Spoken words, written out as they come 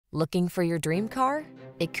Looking for your dream car?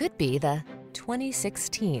 It could be the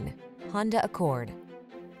 2016 Honda Accord.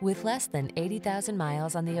 With less than 80,000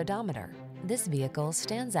 miles on the odometer, this vehicle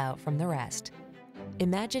stands out from the rest.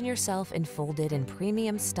 Imagine yourself enfolded in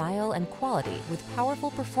premium style and quality with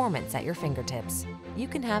powerful performance at your fingertips. You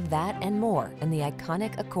can have that and more in the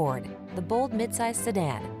iconic Accord, the bold midsize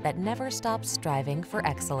sedan that never stops striving for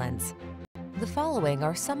excellence. The following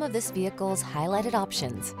are some of this vehicle's highlighted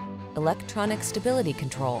options: electronic stability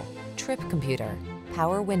control, trip computer,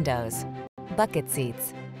 power windows, bucket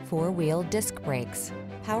seats, four-wheel disc brakes,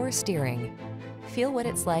 power steering. Feel what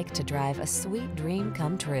it's like to drive a sweet dream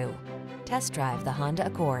come true. Test drive the Honda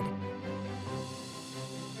Accord.